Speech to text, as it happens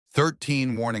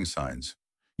13 warning signs.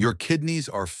 Your kidneys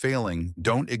are failing.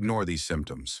 Don't ignore these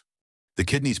symptoms. The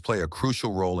kidneys play a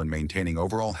crucial role in maintaining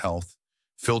overall health,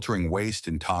 filtering waste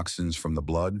and toxins from the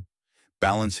blood,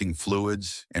 balancing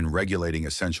fluids, and regulating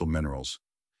essential minerals.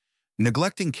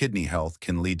 Neglecting kidney health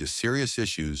can lead to serious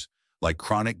issues like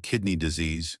chronic kidney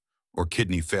disease or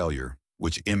kidney failure,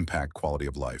 which impact quality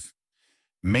of life.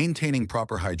 Maintaining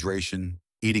proper hydration,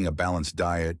 eating a balanced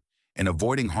diet, and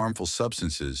avoiding harmful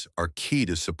substances are key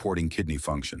to supporting kidney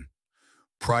function.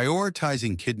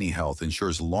 Prioritizing kidney health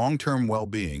ensures long-term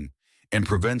well-being and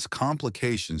prevents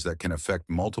complications that can affect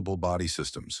multiple body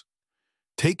systems.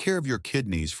 Take care of your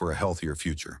kidneys for a healthier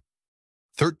future.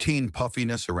 13.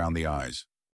 Puffiness around the eyes.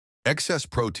 Excess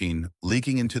protein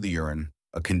leaking into the urine,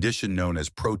 a condition known as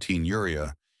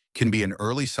proteinuria, can be an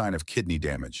early sign of kidney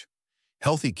damage.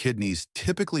 Healthy kidneys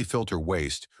typically filter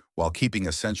waste while keeping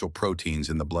essential proteins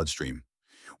in the bloodstream.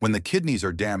 When the kidneys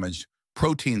are damaged,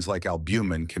 proteins like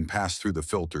albumin can pass through the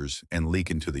filters and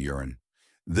leak into the urine.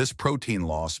 This protein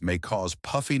loss may cause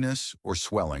puffiness or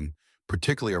swelling,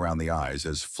 particularly around the eyes,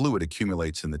 as fluid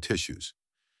accumulates in the tissues.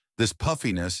 This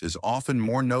puffiness is often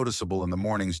more noticeable in the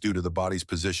mornings due to the body's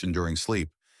position during sleep,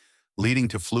 leading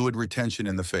to fluid retention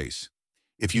in the face.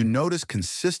 If you notice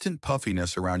consistent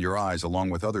puffiness around your eyes along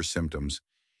with other symptoms,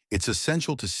 it's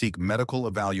essential to seek medical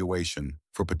evaluation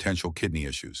for potential kidney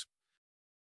issues.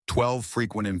 12.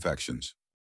 Frequent infections.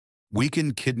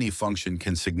 Weakened kidney function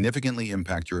can significantly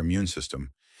impact your immune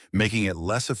system, making it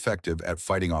less effective at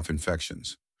fighting off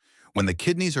infections. When the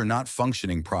kidneys are not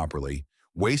functioning properly,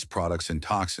 waste products and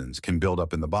toxins can build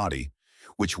up in the body,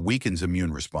 which weakens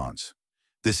immune response.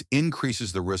 This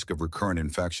increases the risk of recurrent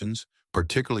infections,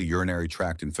 particularly urinary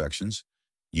tract infections,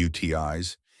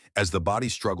 UTIs, as the body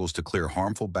struggles to clear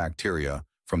harmful bacteria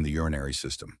from the urinary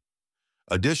system.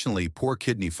 Additionally, poor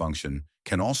kidney function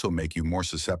can also make you more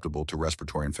susceptible to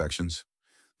respiratory infections.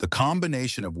 The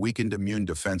combination of weakened immune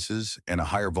defenses and a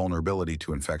higher vulnerability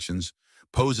to infections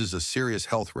poses a serious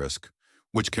health risk,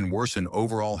 which can worsen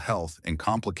overall health and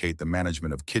complicate the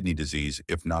management of kidney disease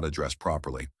if not addressed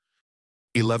properly.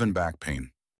 11. Back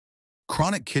pain.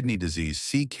 Chronic kidney disease,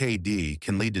 CKD,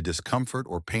 can lead to discomfort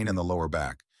or pain in the lower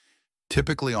back,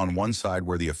 typically on one side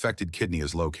where the affected kidney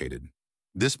is located.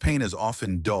 This pain is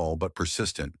often dull but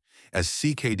persistent, as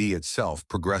CKD itself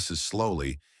progresses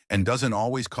slowly and doesn't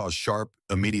always cause sharp,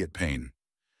 immediate pain.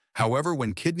 However,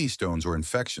 when kidney stones or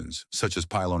infections, such as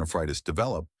pyelonephritis,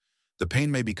 develop, the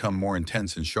pain may become more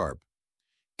intense and sharp.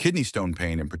 Kidney stone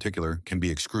pain, in particular, can be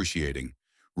excruciating,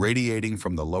 radiating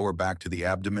from the lower back to the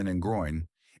abdomen and groin,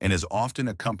 and is often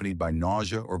accompanied by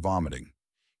nausea or vomiting.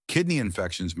 Kidney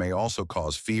infections may also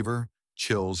cause fever,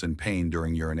 chills, and pain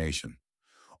during urination.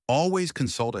 Always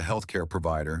consult a healthcare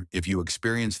provider if you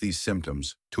experience these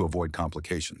symptoms to avoid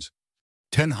complications.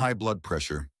 10. High blood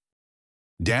pressure.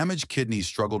 Damaged kidneys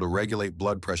struggle to regulate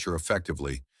blood pressure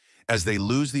effectively as they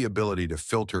lose the ability to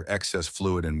filter excess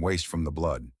fluid and waste from the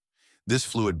blood. This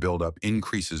fluid buildup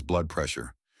increases blood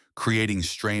pressure, creating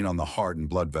strain on the heart and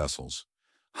blood vessels.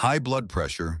 High blood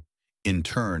pressure, in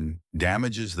turn,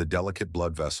 damages the delicate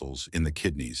blood vessels in the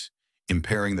kidneys,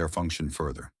 impairing their function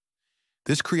further.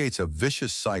 This creates a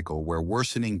vicious cycle where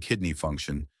worsening kidney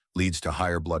function leads to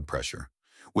higher blood pressure,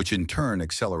 which in turn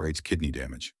accelerates kidney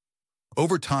damage.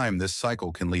 Over time, this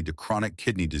cycle can lead to chronic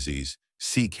kidney disease,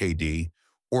 CKD,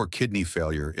 or kidney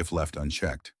failure if left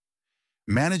unchecked.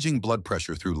 Managing blood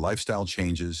pressure through lifestyle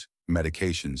changes,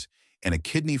 medications, and a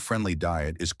kidney-friendly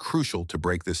diet is crucial to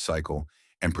break this cycle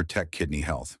and protect kidney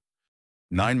health.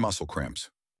 9. Muscle cramps.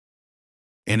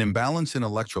 An imbalance in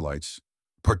electrolytes,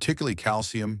 particularly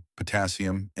calcium,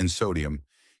 potassium, and sodium,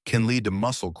 can lead to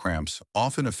muscle cramps,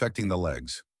 often affecting the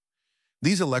legs.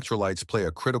 These electrolytes play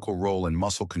a critical role in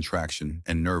muscle contraction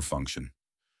and nerve function.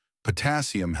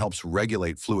 Potassium helps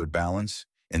regulate fluid balance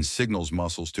and signals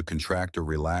muscles to contract or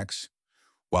relax,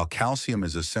 while calcium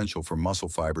is essential for muscle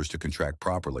fibers to contract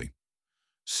properly.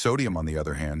 Sodium, on the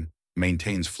other hand,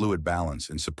 maintains fluid balance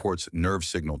and supports nerve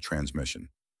signal transmission.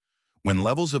 When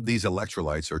levels of these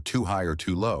electrolytes are too high or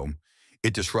too low,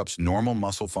 it disrupts normal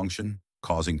muscle function,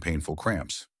 causing painful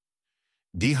cramps.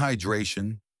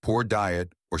 Dehydration, poor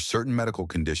diet, or certain medical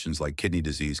conditions like kidney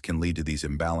disease can lead to these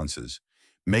imbalances,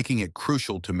 making it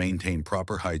crucial to maintain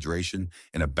proper hydration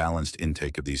and a balanced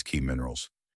intake of these key minerals.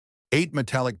 8.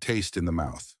 Metallic taste in the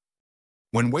mouth.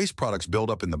 When waste products build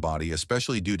up in the body,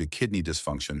 especially due to kidney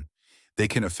dysfunction, they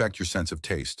can affect your sense of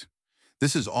taste.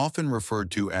 This is often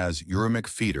referred to as uremic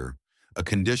fever, a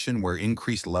condition where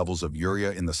increased levels of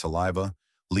urea in the saliva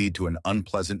lead to an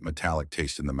unpleasant metallic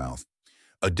taste in the mouth.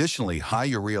 Additionally, high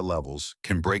urea levels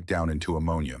can break down into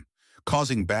ammonia,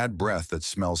 causing bad breath that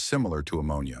smells similar to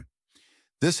ammonia.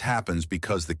 This happens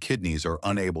because the kidneys are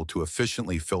unable to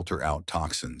efficiently filter out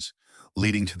toxins,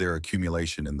 leading to their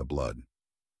accumulation in the blood.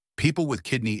 People with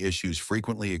kidney issues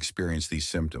frequently experience these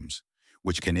symptoms,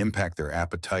 which can impact their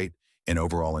appetite and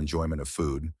overall enjoyment of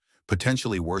food,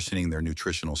 potentially worsening their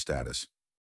nutritional status.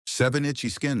 7. Itchy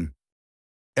skin.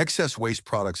 Excess waste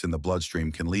products in the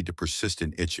bloodstream can lead to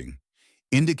persistent itching,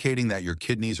 indicating that your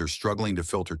kidneys are struggling to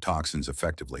filter toxins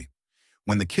effectively.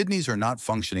 When the kidneys are not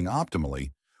functioning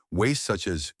optimally, waste such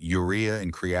as urea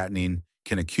and creatinine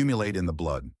can accumulate in the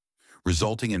blood,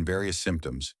 resulting in various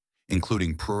symptoms,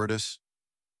 including pruritus,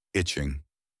 itching.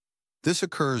 This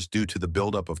occurs due to the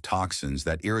buildup of toxins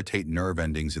that irritate nerve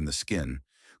endings in the skin,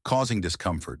 causing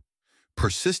discomfort.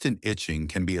 Persistent itching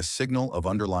can be a signal of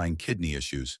underlying kidney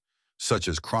issues, such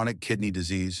as chronic kidney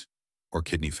disease or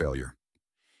kidney failure.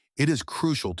 It is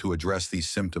crucial to address these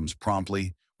symptoms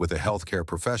promptly with a healthcare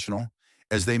professional,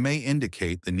 as they may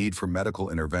indicate the need for medical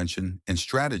intervention and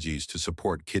strategies to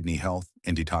support kidney health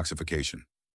and detoxification.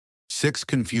 6.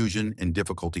 Confusion and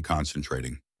difficulty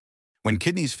concentrating. When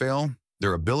kidneys fail,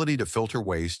 their ability to filter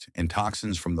waste and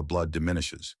toxins from the blood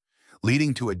diminishes,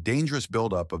 leading to a dangerous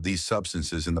buildup of these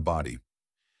substances in the body.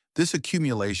 This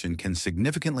accumulation can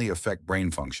significantly affect brain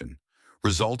function,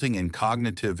 resulting in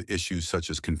cognitive issues such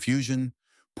as confusion,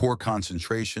 poor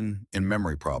concentration, and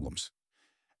memory problems.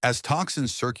 As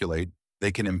toxins circulate,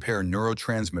 they can impair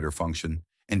neurotransmitter function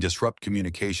and disrupt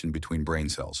communication between brain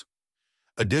cells.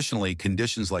 Additionally,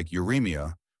 conditions like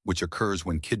uremia, which occurs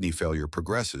when kidney failure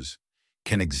progresses,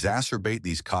 can exacerbate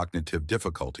these cognitive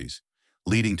difficulties,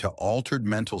 leading to altered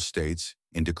mental states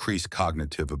and decreased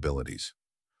cognitive abilities.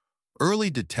 Early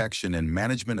detection and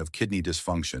management of kidney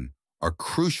dysfunction are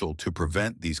crucial to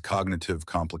prevent these cognitive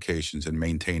complications and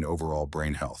maintain overall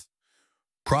brain health.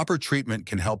 Proper treatment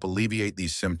can help alleviate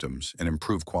these symptoms and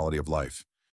improve quality of life.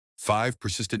 5.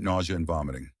 Persistent nausea and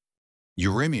vomiting.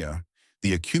 Uremia,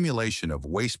 the accumulation of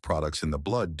waste products in the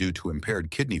blood due to impaired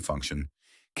kidney function,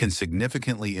 can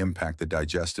significantly impact the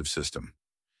digestive system.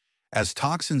 As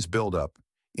toxins build up,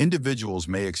 individuals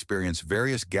may experience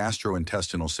various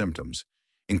gastrointestinal symptoms,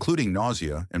 including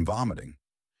nausea and vomiting.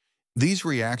 These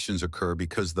reactions occur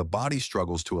because the body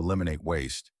struggles to eliminate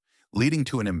waste, leading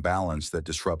to an imbalance that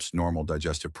disrupts normal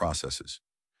digestive processes.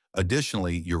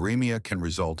 Additionally, uremia can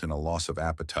result in a loss of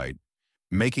appetite,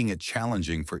 making it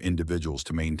challenging for individuals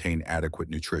to maintain adequate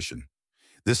nutrition.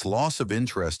 This loss of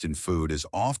interest in food is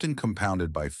often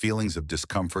compounded by feelings of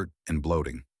discomfort and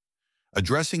bloating.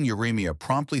 Addressing uremia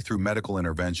promptly through medical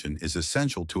intervention is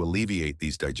essential to alleviate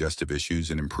these digestive issues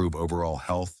and improve overall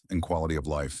health and quality of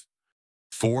life.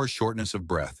 4. Shortness of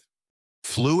breath.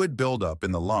 Fluid buildup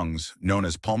in the lungs, known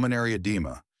as pulmonary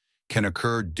edema, can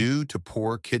occur due to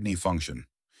poor kidney function.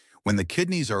 When the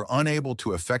kidneys are unable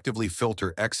to effectively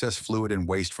filter excess fluid and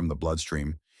waste from the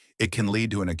bloodstream, it can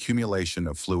lead to an accumulation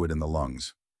of fluid in the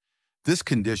lungs. This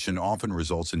condition often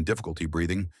results in difficulty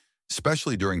breathing,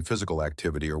 especially during physical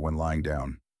activity or when lying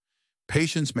down.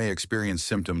 Patients may experience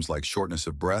symptoms like shortness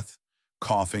of breath,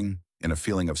 coughing, and a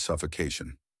feeling of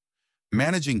suffocation.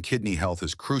 Managing kidney health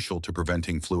is crucial to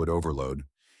preventing fluid overload,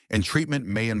 and treatment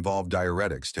may involve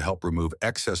diuretics to help remove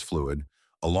excess fluid,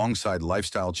 alongside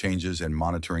lifestyle changes and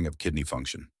monitoring of kidney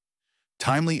function.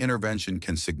 Timely intervention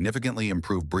can significantly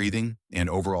improve breathing and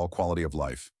overall quality of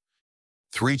life.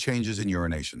 3. Changes in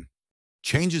urination.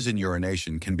 Changes in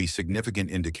urination can be significant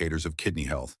indicators of kidney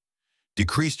health.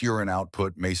 Decreased urine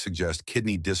output may suggest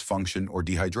kidney dysfunction or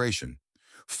dehydration.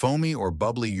 Foamy or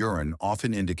bubbly urine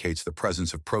often indicates the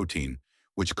presence of protein,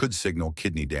 which could signal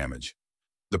kidney damage.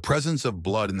 The presence of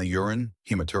blood in the urine,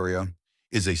 hematuria,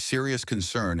 is a serious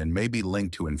concern and may be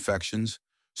linked to infections,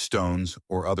 stones,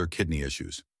 or other kidney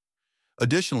issues.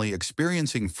 Additionally,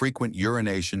 experiencing frequent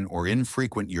urination or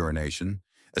infrequent urination,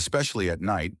 especially at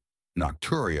night,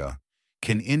 nocturia,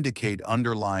 can indicate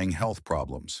underlying health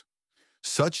problems.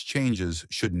 Such changes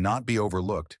should not be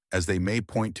overlooked, as they may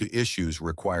point to issues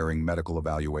requiring medical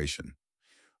evaluation.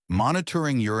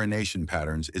 Monitoring urination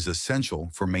patterns is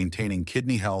essential for maintaining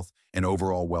kidney health and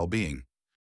overall well-being.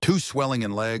 2. Swelling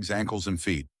in legs, ankles, and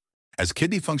feet. As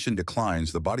kidney function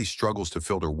declines, the body struggles to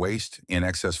filter waste and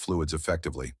excess fluids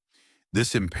effectively.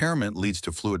 This impairment leads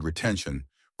to fluid retention,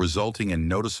 resulting in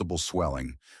noticeable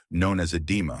swelling, known as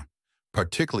edema,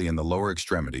 particularly in the lower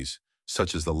extremities,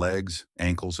 such as the legs,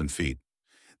 ankles, and feet.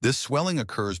 This swelling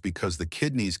occurs because the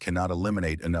kidneys cannot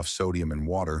eliminate enough sodium and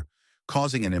water,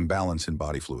 causing an imbalance in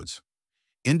body fluids.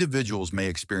 Individuals may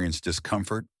experience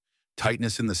discomfort,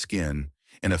 tightness in the skin,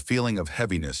 and a feeling of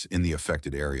heaviness in the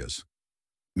affected areas.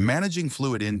 Managing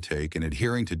fluid intake and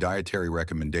adhering to dietary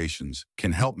recommendations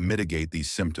can help mitigate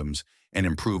these symptoms and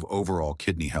improve overall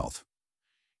kidney health.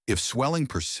 If swelling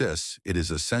persists, it is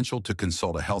essential to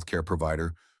consult a healthcare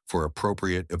provider for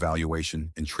appropriate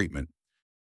evaluation and treatment.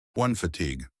 1.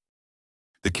 Fatigue.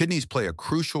 The kidneys play a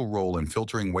crucial role in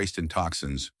filtering waste and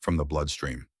toxins from the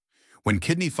bloodstream. When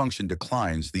kidney function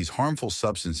declines, these harmful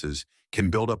substances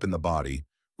can build up in the body,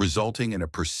 resulting in a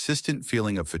persistent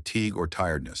feeling of fatigue or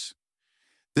tiredness.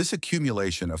 This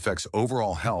accumulation affects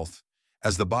overall health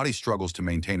as the body struggles to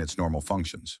maintain its normal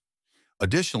functions.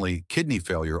 Additionally, kidney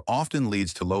failure often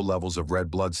leads to low levels of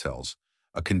red blood cells,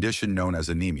 a condition known as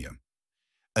anemia.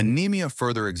 Anemia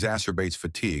further exacerbates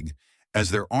fatigue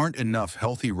as there aren't enough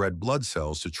healthy red blood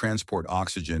cells to transport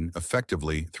oxygen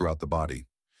effectively throughout the body.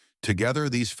 Together,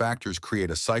 these factors create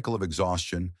a cycle of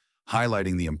exhaustion,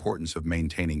 highlighting the importance of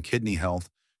maintaining kidney health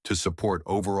to support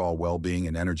overall well-being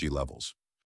and energy levels.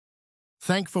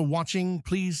 Thank for watching.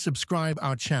 Please subscribe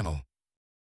our channel.